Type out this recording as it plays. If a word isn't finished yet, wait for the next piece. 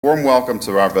Warm welcome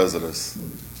to our visitors.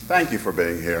 Thank you for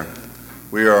being here.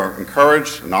 We are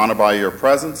encouraged and honored by your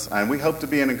presence, and we hope to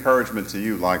be an encouragement to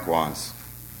you likewise.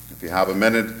 If you have a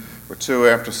minute or two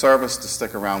after service to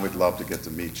stick around, we'd love to get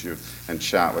to meet you and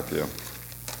chat with you.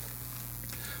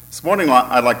 This morning,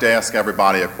 I'd like to ask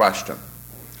everybody a question.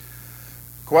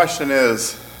 The question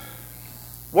is,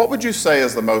 what would you say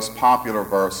is the most popular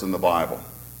verse in the Bible?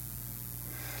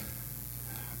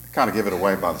 Kind of give it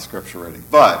away by the scripture reading.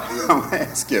 But I'm going to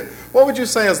ask you, what would you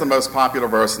say is the most popular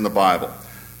verse in the Bible?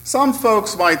 Some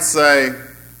folks might say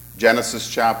Genesis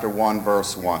chapter 1,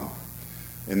 verse 1.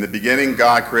 In the beginning,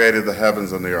 God created the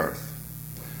heavens and the earth.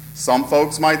 Some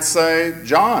folks might say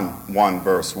John 1,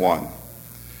 verse 1.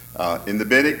 In the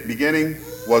beginning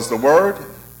was the Word,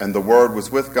 and the Word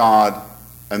was with God,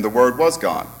 and the Word was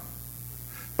God.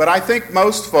 But I think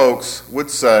most folks would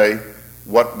say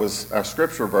what was our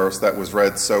scripture verse that was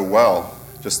read so well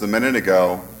just a minute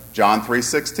ago, John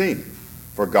 3:16.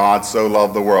 For God so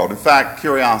loved the world. In fact,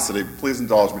 curiosity, please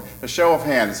indulge me. A show of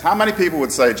hands. How many people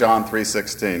would say John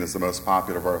 3:16 is the most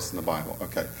popular verse in the Bible?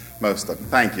 Okay, most of them.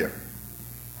 Thank you.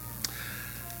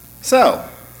 So,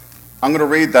 I'm going to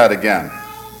read that again.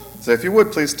 So if you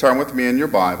would, please turn with me in your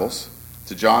Bibles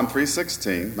to John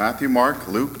 3:16. Matthew, Mark,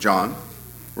 Luke, John.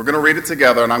 We're going to read it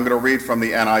together, and I'm going to read from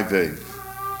the NIV.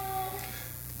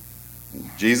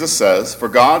 Jesus says, For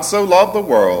God so loved the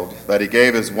world that he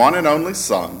gave his one and only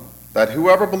Son, that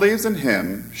whoever believes in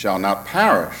him shall not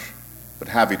perish, but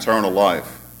have eternal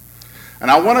life. And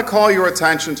I want to call your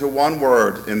attention to one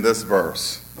word in this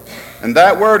verse. And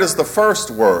that word is the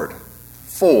first word,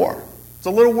 for. It's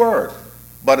a little word,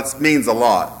 but it means a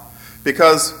lot.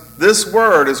 Because this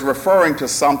word is referring to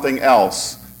something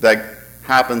else that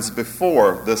happens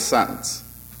before this sentence,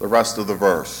 the rest of the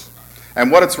verse.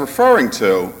 And what it's referring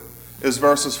to is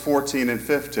verses 14 and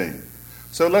 15.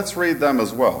 So let's read them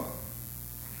as well.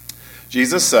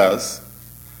 Jesus says,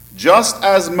 Just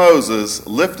as Moses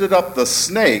lifted up the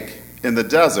snake in the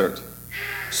desert,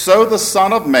 so the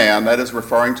Son of Man, that is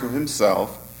referring to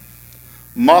himself,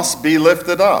 must be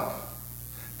lifted up,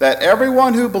 that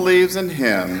everyone who believes in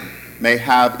him may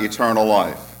have eternal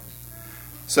life.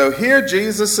 So here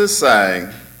Jesus is saying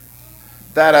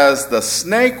that as the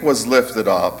snake was lifted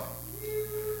up,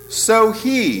 so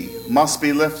he must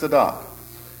be lifted up.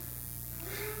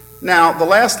 Now, the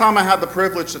last time I had the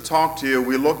privilege to talk to you,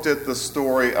 we looked at the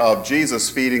story of Jesus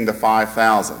feeding the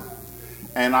 5,000.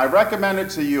 And I recommended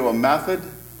to you a method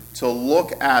to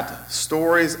look at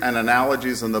stories and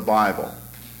analogies in the Bible.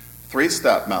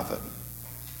 3-step method.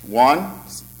 1,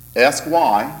 ask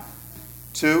why.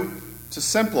 2, to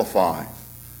simplify.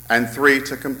 And 3,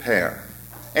 to compare.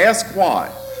 Ask why.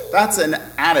 That's an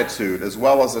attitude as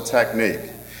well as a technique.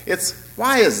 It's,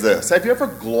 why is this? Have you ever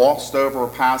glossed over a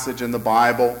passage in the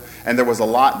Bible and there was a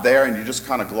lot there and you just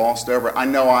kind of glossed over it? I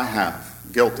know I have.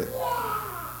 Guilty.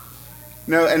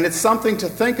 And it's something to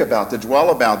think about, to dwell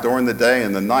about during the day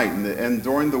and the night and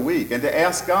during the week, and to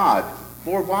ask God,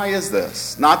 Lord, why is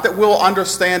this? Not that we'll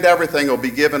understand everything or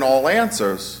be given all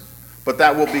answers, but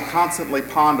that we'll be constantly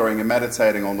pondering and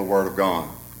meditating on the Word of God.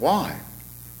 Why?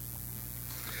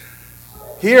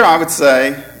 Here I would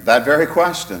say that very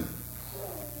question.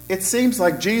 It seems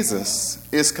like Jesus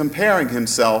is comparing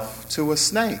himself to a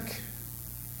snake.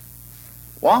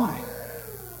 Why?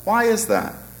 Why is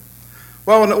that?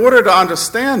 Well, in order to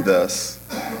understand this,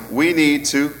 we need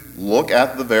to look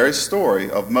at the very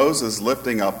story of Moses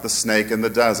lifting up the snake in the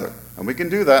desert. And we can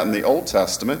do that in the Old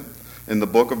Testament, in the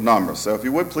book of Numbers. So if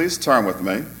you would, please turn with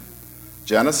me.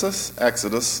 Genesis,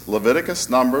 Exodus, Leviticus,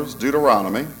 Numbers,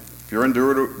 Deuteronomy. If you're in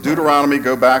Deuteronomy,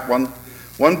 go back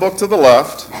one book to the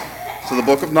left, to the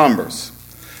book of Numbers.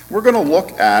 We're going to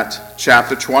look at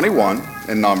chapter 21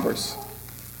 in Numbers.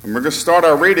 And we're going to start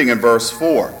our reading in verse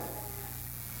 4.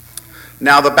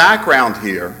 Now the background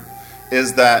here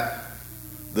is that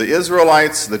the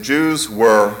Israelites, the Jews,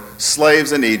 were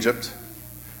slaves in Egypt,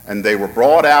 and they were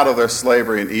brought out of their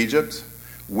slavery in Egypt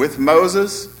with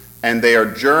Moses, and they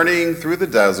are journeying through the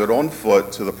desert on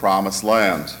foot to the promised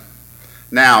land.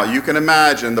 Now you can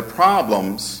imagine the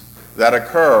problems that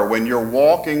occur when you're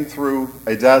walking through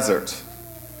a desert.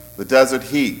 The desert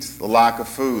heat, the lack of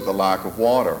food, the lack of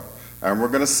water. And we're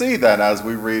going to see that as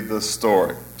we read this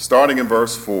story, starting in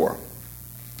verse 4.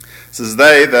 It says,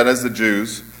 They, that is the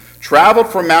Jews, traveled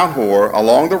from Mount Hor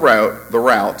along the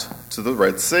route to the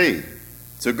Red Sea,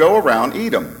 to go around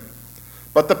Edom.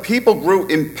 But the people grew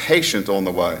impatient on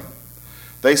the way.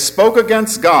 They spoke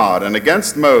against God and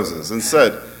against Moses and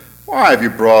said, Why have you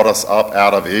brought us up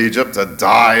out of Egypt to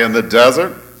die in the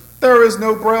desert? There is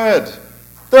no bread.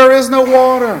 There is no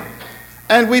water.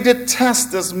 And we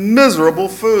detest this miserable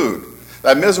food.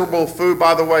 That miserable food,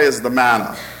 by the way, is the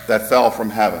manna that fell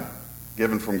from heaven,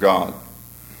 given from God.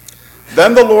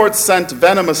 Then the Lord sent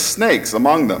venomous snakes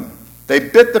among them. They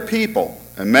bit the people,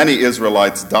 and many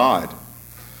Israelites died.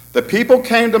 The people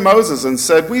came to Moses and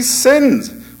said, "We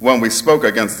sinned when we spoke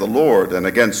against the Lord and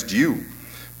against you.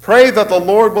 Pray that the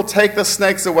Lord will take the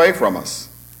snakes away from us."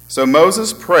 So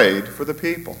Moses prayed for the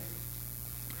people.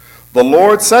 The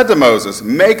Lord said to Moses,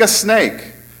 "Make a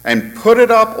snake and put it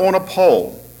up on a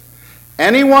pole.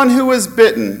 Anyone who is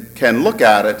bitten can look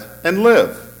at it and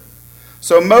live."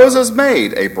 So Moses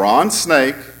made a bronze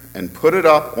snake and put it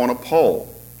up on a pole.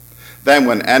 Then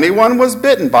when anyone was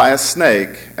bitten by a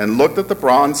snake and looked at the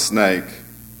bronze snake,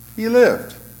 he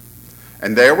lived.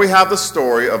 And there we have the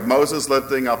story of Moses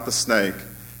lifting up the snake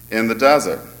in the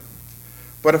desert.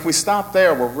 But if we stop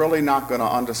there, we're really not going to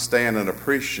understand and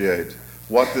appreciate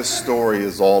what this story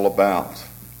is all about.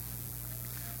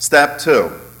 Step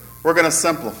 2, we're going to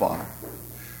simplify.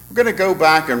 We're going to go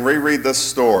back and reread this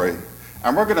story,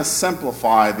 and we're going to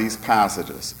simplify these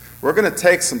passages. We're going to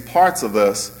take some parts of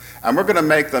this, and we're going to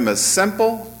make them as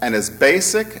simple and as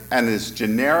basic and as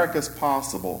generic as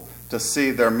possible to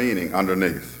see their meaning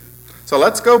underneath. So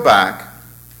let's go back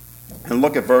and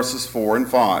look at verses 4 and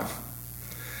 5.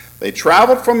 They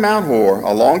traveled from Mount Hor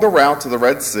along the route to the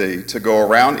Red Sea to go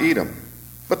around Edom.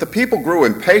 But the people grew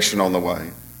impatient on the way.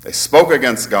 They spoke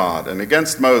against God and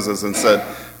against Moses and said,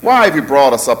 "Why have you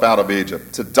brought us up out of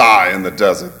Egypt to die in the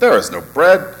desert? There is no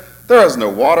bread, there is no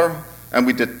water, and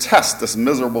we detest this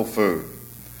miserable food."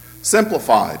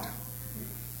 Simplified.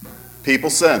 People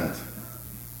sinned.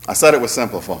 I said it was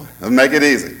simplified. Let's make it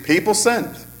easy. People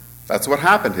sinned. That's what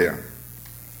happened here.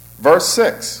 Verse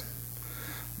 6.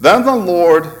 Then the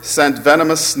Lord sent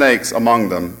venomous snakes among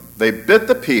them. They bit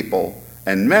the people,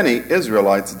 and many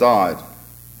Israelites died.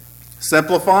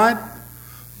 Simplified,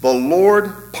 the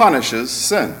Lord punishes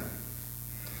sin.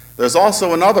 There's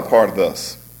also another part of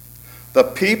this. The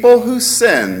people who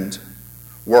sinned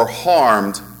were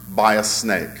harmed by a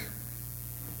snake.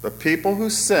 The people who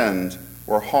sinned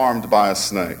were harmed by a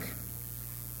snake.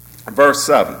 Verse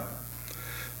 7.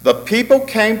 The people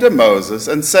came to Moses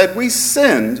and said, "We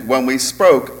sinned when we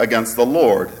spoke against the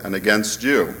Lord and against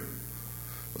you."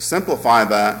 We'll simplify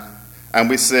that, and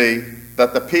we see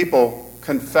that the people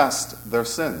confessed their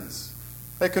sins.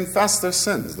 They confessed their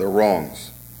sins, their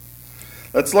wrongs.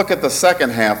 Let's look at the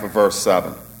second half of verse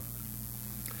 7.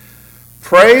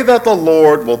 Pray that the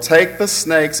Lord will take the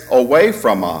snakes away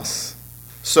from us.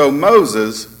 So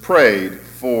Moses prayed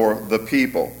for the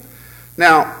people.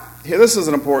 Now, here, this is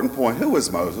an important point. Who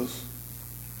was Moses?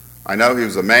 I know he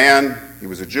was a man. He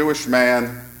was a Jewish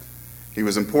man. He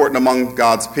was important among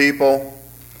God's people.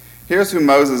 Here's who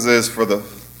Moses is for the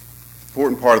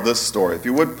important part of this story. If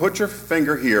you would, put your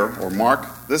finger here or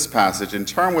mark this passage and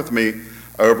turn with me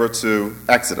over to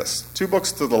Exodus, 2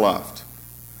 books to the left.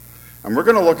 And we're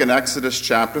going to look in Exodus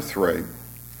chapter 3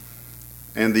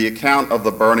 and the account of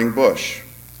the burning bush.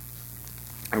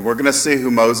 And we're going to see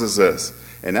who Moses is.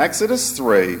 In Exodus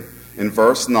 3, in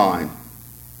verse 9,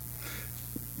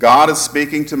 God is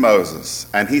speaking to Moses,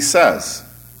 and he says,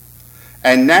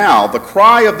 "And now the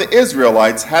cry of the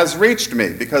Israelites has reached me,"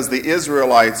 because the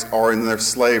Israelites are in their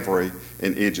slavery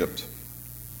in Egypt.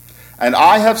 "And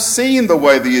I have seen the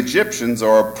way the Egyptians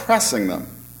are oppressing them.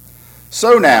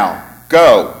 So now,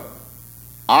 go.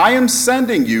 I am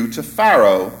sending you to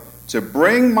Pharaoh to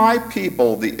bring my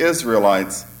people, the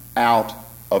Israelites, out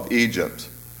of Egypt."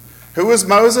 Who is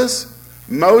Moses?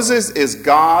 Moses is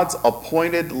God's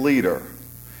appointed leader.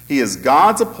 He is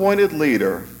God's appointed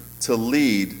leader to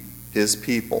lead his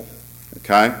people.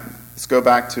 Okay? Let's go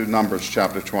back to Numbers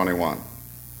chapter 21.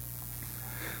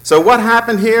 So what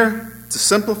happened here, to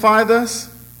simplify this,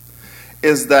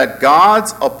 is that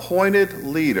God's appointed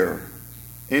leader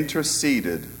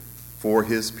interceded for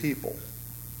his people.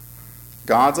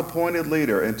 God's appointed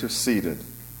leader interceded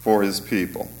for his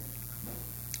people.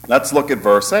 Let's look at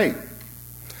verse 8.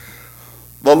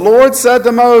 The Lord said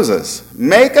to Moses,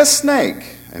 "Make a snake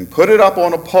and put it up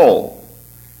on a pole.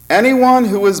 Anyone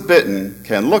who is bitten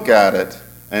can look at it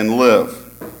and live."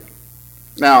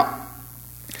 Now,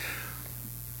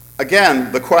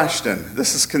 again, the question,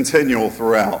 this is continual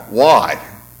throughout. Why?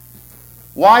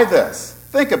 Why this?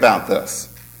 Think about this.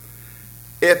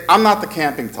 I'm not the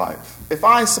camping type. If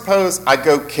I suppose I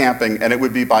go camping and it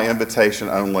would be by invitation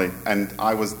only, and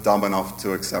I was dumb enough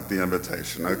to accept the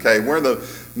invitation, okay? We're in the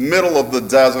middle of the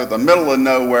desert, the middle of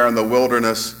nowhere in the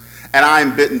wilderness, and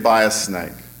I'm bitten by a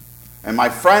snake. And my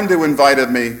friend who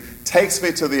invited me takes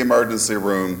me to the emergency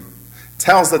room,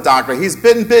 tells the doctor he's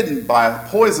been bitten by a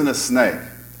poisonous snake.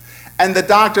 And the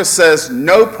doctor says,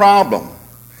 "No problem.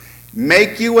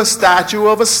 Make you a statue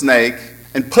of a snake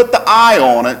and put the eye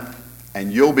on it,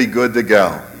 and you'll be good to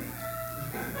go.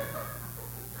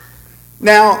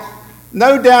 Now,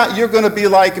 no doubt you're going to be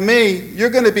like me. You're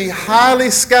going to be highly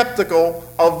skeptical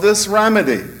of this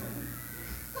remedy.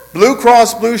 Blue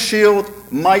Cross Blue Shield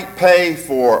might pay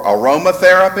for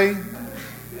aromatherapy,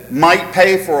 might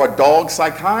pay for a dog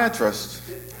psychiatrist.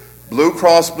 Blue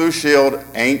Cross Blue Shield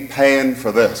ain't paying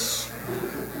for this.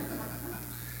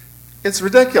 It's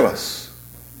ridiculous.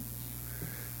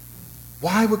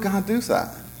 Why would God do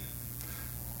that?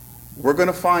 We're going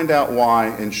to find out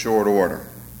why in short order.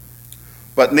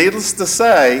 But needless to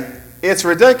say, it's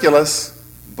ridiculous,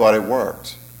 but it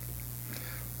worked.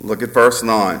 Look at verse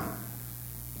 9.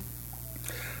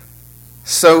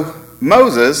 So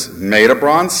Moses made a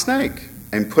bronze snake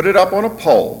and put it up on a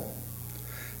pole.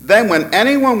 Then when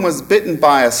anyone was bitten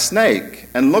by a snake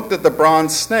and looked at the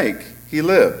bronze snake, he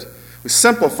lived. We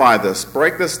simplify this,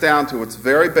 break this down to its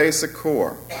very basic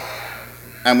core.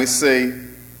 And we see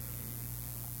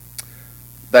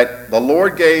that the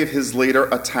Lord gave his leader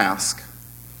a task,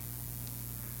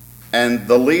 and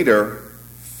the leader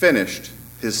finished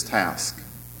his task.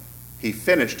 He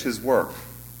finished his work.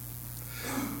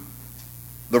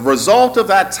 The result of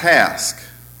that task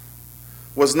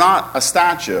was not a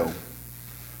statue.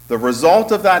 The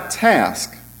result of that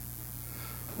task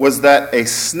was that a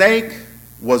snake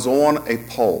was on a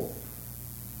pole.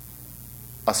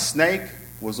 A snake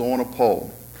was on a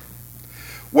pole.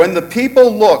 When the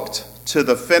people looked to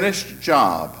the finished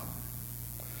job,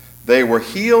 they were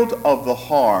healed of the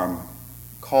harm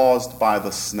caused by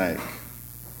the snake.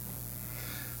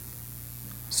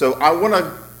 So I want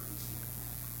to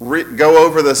go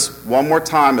over this one more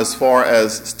time as far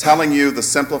as telling you the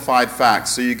simplified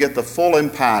facts so you get the full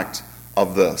impact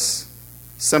of this.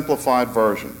 Simplified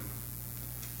version.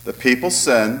 The people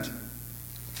sinned.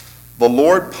 The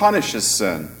Lord punishes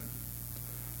sin.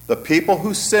 The people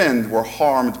who sinned were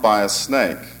harmed by a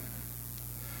snake.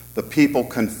 The people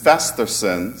confessed their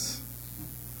sins.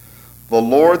 The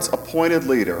Lord's appointed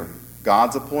leader,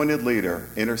 God's appointed leader,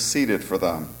 interceded for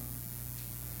them.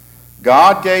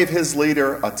 God gave his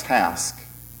leader a task.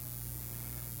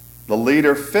 The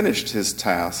leader finished his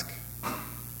task,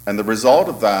 and the result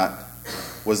of that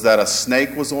was that a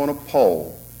snake was on a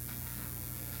pole.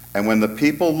 And when the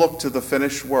people looked to the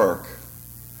finished work,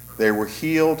 they were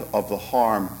healed of the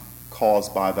harm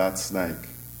caused by that snake.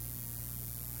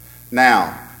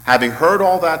 Now, having heard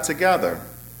all that together,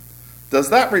 does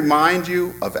that remind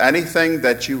you of anything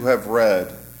that you have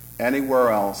read anywhere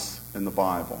else in the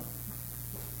Bible?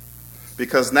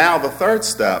 Because now the third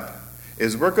step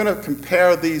is we're going to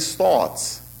compare these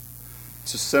thoughts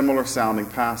to similar sounding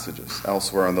passages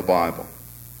elsewhere in the Bible.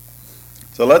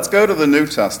 So let's go to the New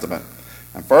Testament.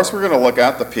 And first we're going to look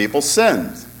at the people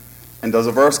sinned. And does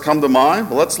a verse come to mind?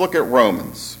 Well, let's look at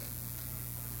Romans.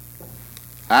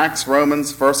 Acts,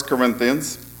 Romans, 1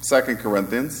 Corinthians, 2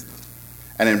 Corinthians.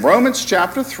 And in Romans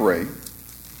chapter 3,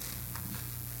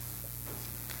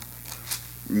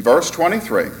 in verse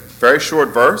 23, very short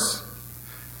verse,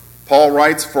 Paul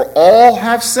writes, "For all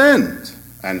have sinned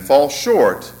and fall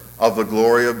short of the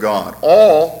glory of God."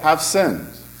 All have sinned.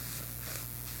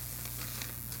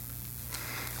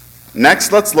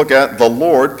 Next, let's look at the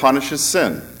Lord punishes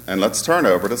sin. And let's turn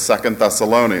over to 2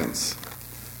 Thessalonians.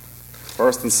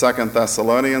 1st and 2nd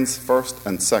Thessalonians, 1st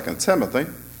and 2nd Timothy.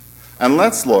 And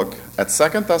let's look at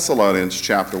 2 Thessalonians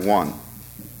chapter 1.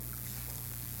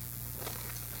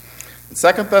 In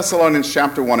 2 Thessalonians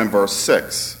chapter 1 and verse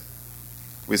 6,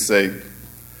 we see,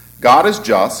 "God is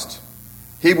just.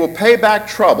 He will pay back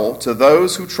trouble to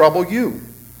those who trouble you,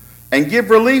 and give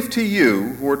relief to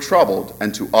you who are troubled,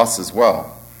 and to us as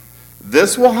well.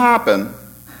 This will happen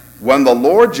when the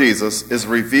Lord Jesus is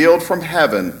revealed from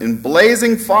heaven in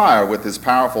blazing fire with his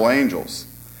powerful angels.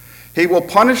 He will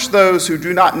punish those who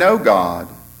do not know God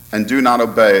and do not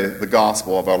obey the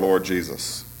gospel of our Lord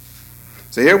Jesus."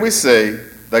 So here we see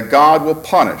that God will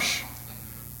punish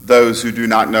those who do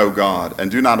not know God and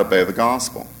do not obey the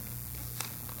gospel.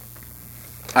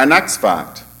 Our next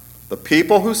fact, the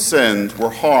people who sinned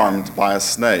were harmed by a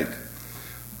snake.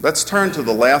 Let's turn to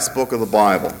the last book of the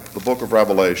Bible, the book of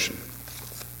Revelation.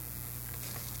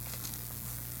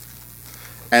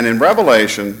 And in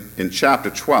Revelation, in chapter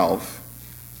 12,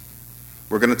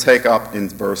 we're going to take up in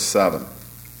verse 7.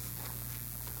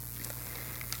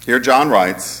 Here John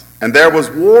writes, "And there was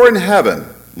war in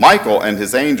heaven. Michael and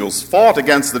his angels fought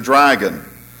against the dragon,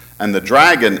 and the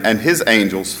dragon and his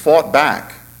angels fought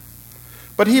back.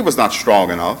 But he was not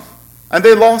strong enough, and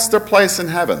they lost their place in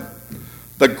heaven.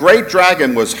 The great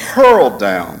dragon was hurled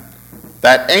down,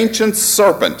 that ancient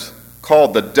serpent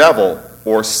called the devil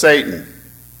or Satan,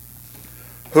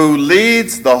 who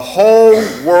leads the whole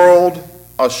world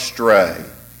astray.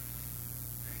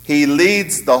 He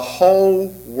leads the whole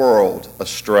world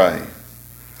astray.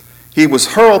 He was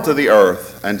hurled to the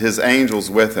earth, and his angels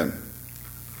with him.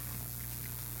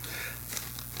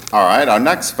 All right, our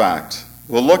next fact.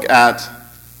 We'll look at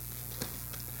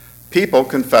people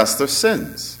confess their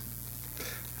sins.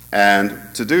 And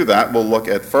to do that, we'll look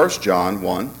at 1 John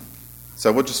 1.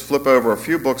 So we'll just flip over a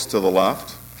few books to the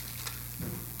left.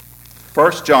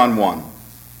 1 John 1.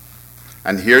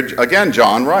 And here again,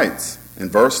 John writes in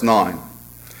verse 9,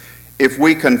 "If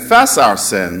we confess our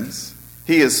sins,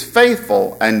 he is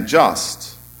faithful and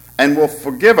just, and will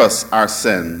forgive us our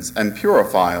sins and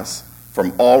purify us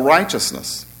from all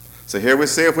righteousness." So here we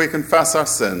see if we confess our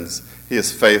sins, he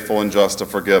is faithful and just to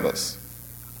forgive us.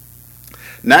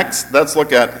 Next, let's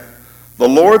look at the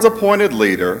Lord's appointed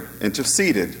leader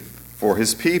interceded for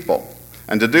his people.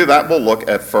 And to do that, we'll look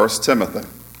at 1 Timothy.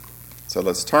 So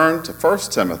let's turn to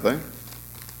 1 Timothy.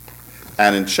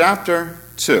 And in chapter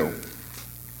 2,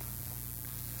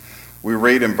 we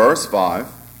read in verse 5,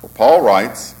 where Paul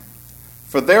writes,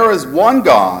 "For there is one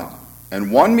God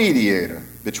and one mediator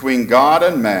between God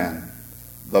and man,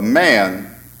 the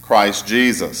man Christ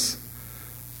Jesus."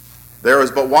 There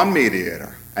is but one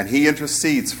mediator, and he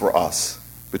intercedes for us,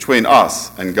 between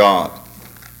us and God.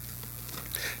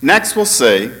 Next, we'll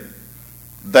see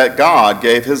that God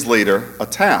gave his leader a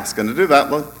task. And to do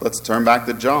that, let's turn back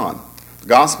to John, the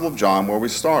Gospel of John, where we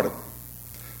started.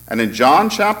 And in John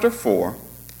chapter 4,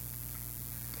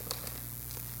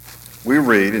 we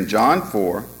read in John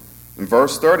 4, in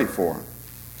verse 34,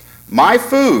 "My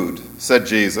food," said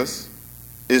Jesus,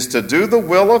 "is to do the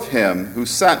will of him who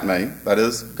sent me," that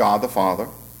is, God the Father,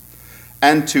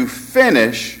 "and to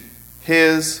finish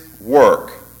his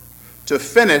work." To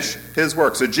finish his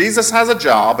work. So Jesus has a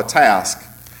job, a task,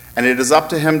 and it is up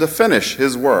to him to finish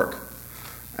his work.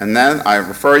 And then I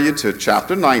refer you to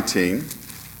chapter 19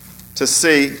 to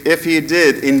see if he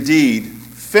did indeed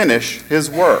finish his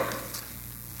work.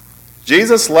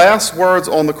 Jesus' last words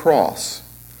on the cross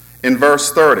in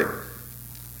verse 30.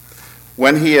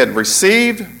 When he had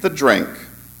received the drink,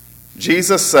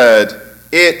 Jesus said,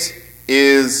 "It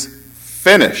is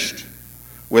finished."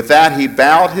 With that, he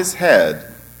bowed his head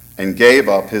and gave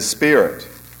up his spirit.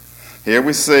 Here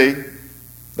we see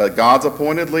that God's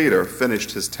appointed leader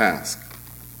finished his task.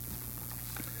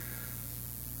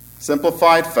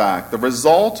 Simplified fact, the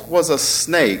result was a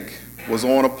snake was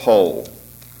on a pole.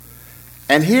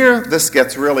 And here this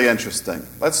gets really interesting.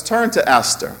 Let's turn to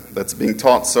Esther, that's being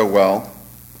taught so well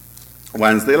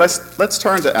Wednesday. Let's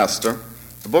turn to Esther,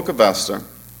 the book of Esther.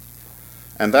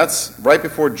 And that's right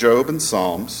before Job and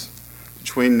Psalms,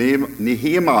 between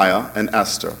Nehemiah and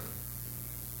Esther.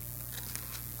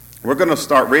 We're going to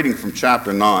start reading from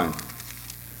chapter 9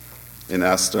 in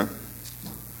Esther.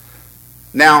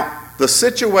 Now, the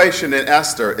situation in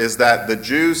Esther is that the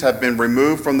Jews have been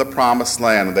removed from the promised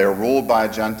land and they are ruled by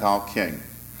a Gentile king.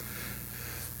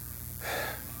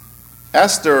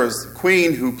 Esther's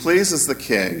queen, who pleases the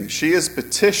king, she has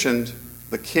petitioned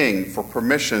the king for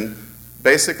permission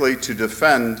basically to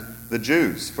defend the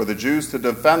Jews, for the Jews to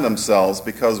defend themselves,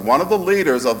 because one of the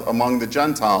leaders among the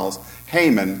Gentiles,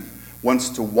 Haman, wants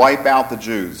to wipe out the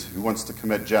Jews, who wants to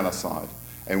commit genocide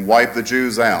and wipe the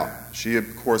Jews out. She,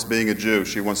 of course, being a Jew,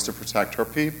 she wants to protect her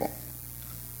people.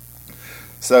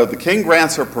 So the king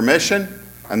grants her permission,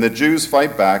 and the Jews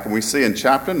fight back, and we see in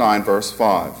chapter 9, verse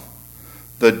 5,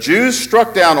 "The Jews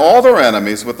struck down all their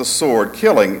enemies with the sword,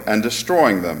 killing and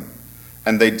destroying them.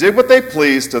 And they did what they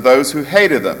pleased to those who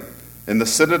hated them in the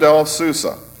citadel of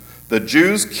Susa. The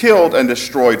Jews killed and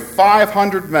destroyed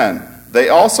 500 men. They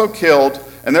also killed,"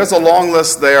 and there's a long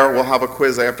list there. We'll have a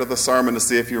quiz after the sermon to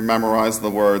see if you memorize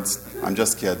the words. I'm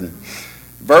just kidding.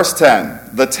 Verse 10,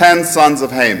 "the 10 sons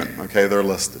of Haman." Okay, they're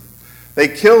listed. They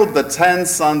killed the 10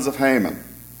 sons of Haman,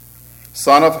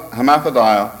 son of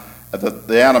Hammedatha,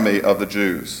 the enemy of the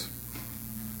Jews.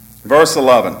 Verse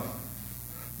 11,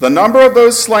 "The number of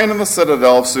those slain in the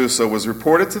citadel of Susa was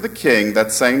reported to the king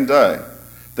that same day.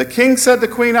 The king said to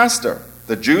Queen Esther,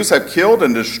 'The Jews have killed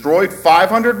and destroyed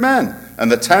 500 men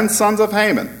and the 10 sons of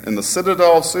Haman in the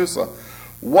citadel of Susa.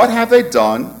 What have they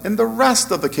done in the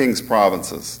rest of the king's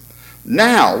provinces?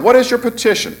 Now, what is your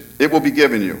petition? It will be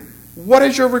given you. What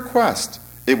is your request?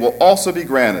 It will also be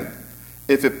granted.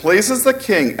 If it pleases the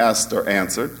king,' Esther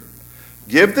answered,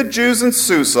 'give the Jews in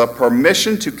Susa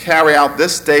permission to carry out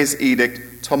this day's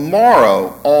edict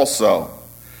tomorrow also,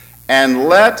 and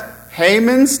let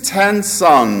Haman's 10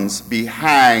 sons be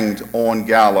hanged on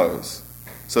gallows.'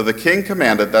 So the king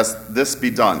commanded that this be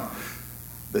done."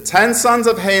 The 10 sons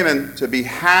of Haman to be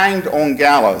hanged on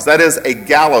gallows, that is a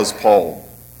gallows pole.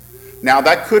 Now,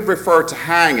 that could refer to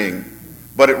hanging,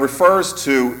 but it refers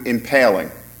to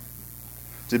impaling,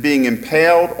 to being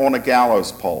impaled on a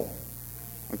gallows pole.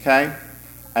 Okay?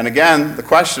 And again, the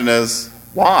question is,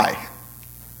 why?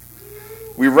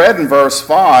 We read in verse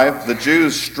 5, the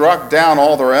Jews struck down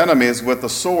all their enemies with the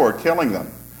sword, killing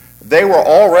them. They were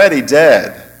already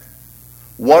dead.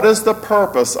 What is the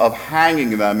purpose of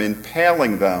hanging them,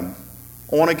 impaling them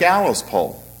on a gallows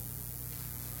pole?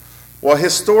 Well,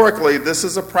 historically, this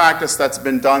is a practice that's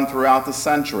been done throughout the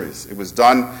centuries. It was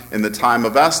done in the time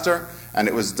of Esther, and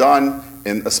it was done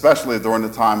especially during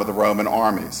the time of the Roman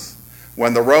armies.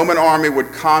 When the Roman army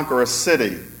would conquer a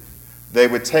city, they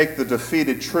would take the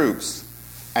defeated troops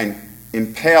and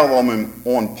impale them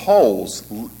on poles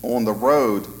on the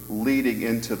road leading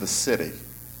into the city,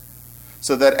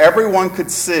 so that everyone could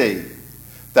see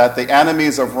that the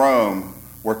enemies of Rome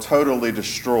were totally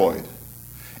destroyed.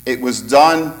 It was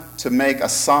done to make a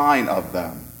sign of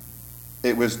them.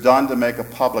 It was done to make a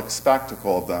public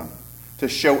spectacle of them, to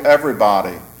show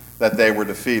everybody that they were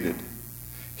defeated.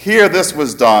 Here, this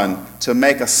was done to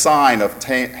make a sign of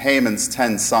Haman's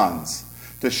 10 sons,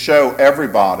 to show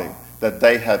everybody that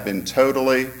they had been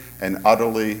totally and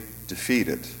utterly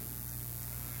defeated.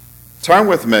 Turn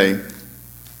with me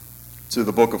to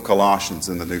the book of Colossians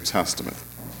in the New Testament.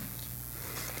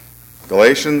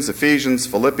 Galatians, Ephesians,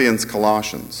 Philippians,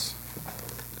 Colossians.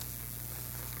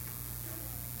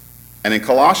 And in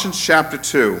Colossians chapter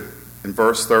 2, in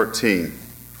verse 13,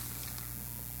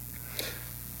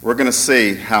 we're going to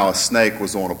see how a snake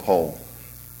was on a pole.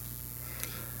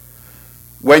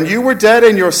 When you were dead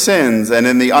in your sins and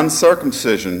in the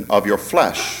uncircumcision of your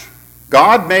flesh,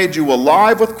 God made you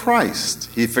alive with Christ.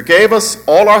 He forgave us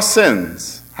all our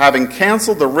sins, having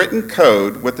canceled the written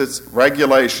code with its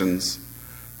regulations,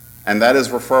 and that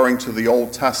is referring to the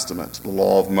Old Testament, the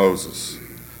law of Moses,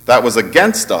 that was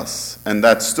against us and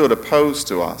that stood opposed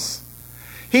to us.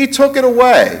 He took it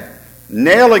away,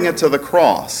 nailing it to the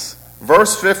cross.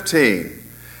 Verse 15,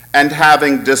 and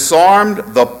having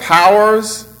disarmed the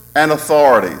powers and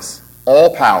authorities,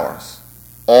 all powers,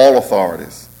 all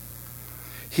authorities,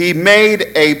 he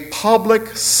made a public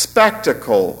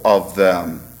spectacle of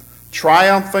them,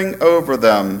 triumphing over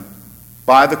them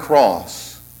by the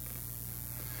cross.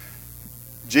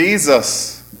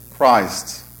 Jesus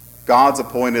Christ, God's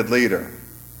appointed leader,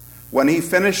 when he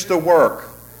finished the work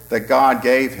that God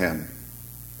gave him,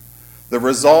 the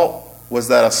result was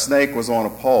that a snake was on a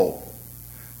pole.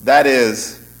 That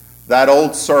is, that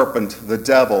old serpent, the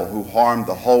devil, who harmed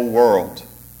the whole world,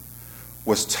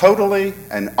 was totally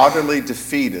and utterly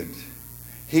defeated.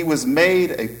 He was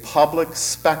made a public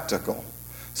spectacle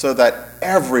so that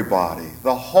everybody,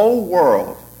 the whole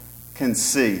world, can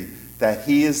see that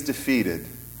he is defeated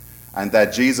and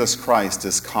that Jesus Christ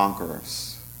is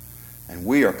conquerors. And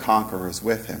we are conquerors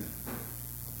with him.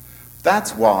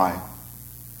 That's why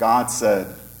God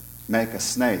said, make a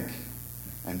snake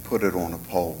and put it on a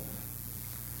pole.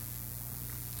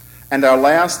 And our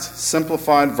last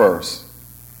simplified verse.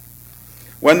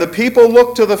 When the people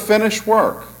looked to the finished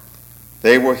work,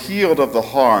 they were healed of the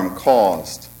harm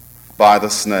caused by the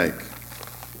snake.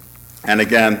 And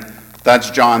again, that's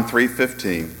John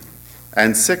 3:15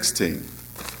 and 16.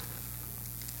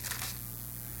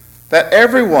 That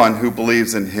everyone who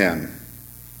believes in him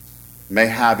may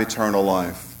have eternal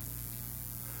life.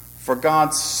 For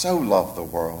God so loved the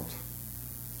world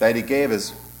that he gave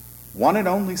his one and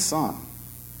only Son,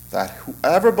 that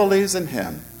whoever believes in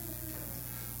him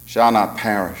shall not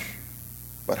perish,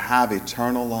 but have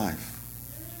eternal life.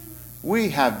 We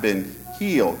have been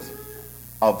healed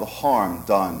of the harm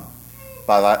done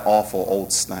by that awful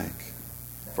old snake,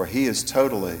 for he is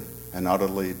totally and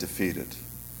utterly defeated.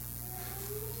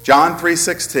 John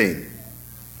 3:16.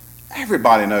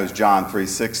 Everybody knows John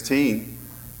 3:16.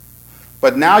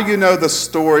 But now you know the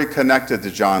story connected to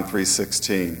John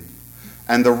 3:16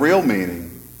 and the real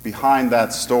meaning behind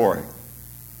that story.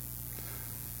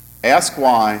 Ask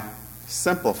why,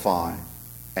 simplify,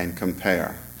 and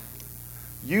compare.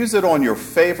 Use it on your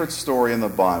favorite story in the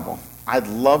Bible. I'd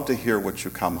love to hear what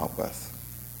you come up with.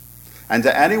 And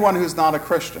to anyone who's not a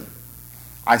Christian,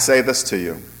 I say this to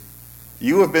you.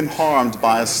 You have been harmed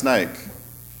by a snake,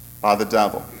 by the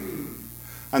devil.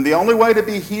 And the only way to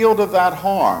be healed of that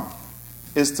harm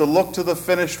is to look to the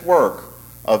finished work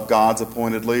of God's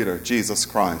appointed leader, Jesus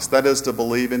Christ. That is, to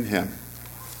believe in him.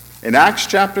 In Acts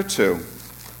chapter 2,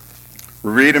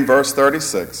 we read in verse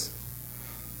 36,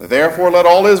 therefore let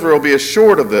all Israel be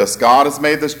assured of this, God has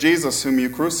made this Jesus whom you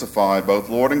crucified, both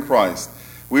Lord and Christ.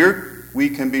 We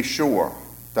can be sure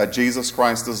that Jesus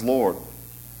Christ is Lord.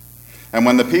 And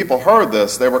when the people heard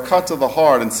this, they were cut to the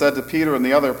heart and said to Peter and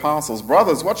the other apostles,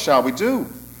 brothers, what shall we do?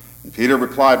 And Peter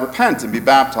replied, "Repent and be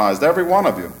baptized, every one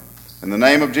of you, in the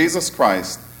name of Jesus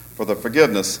Christ, for the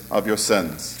forgiveness of your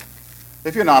sins."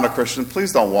 If you're not a Christian,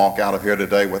 please don't walk out of here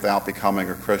today without becoming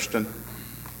a Christian.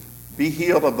 Be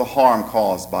healed of the harm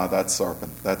caused by that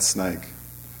serpent, that snake,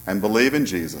 and believe in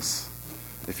Jesus.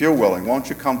 If you're willing, won't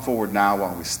you come forward now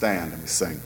while we stand and we sing?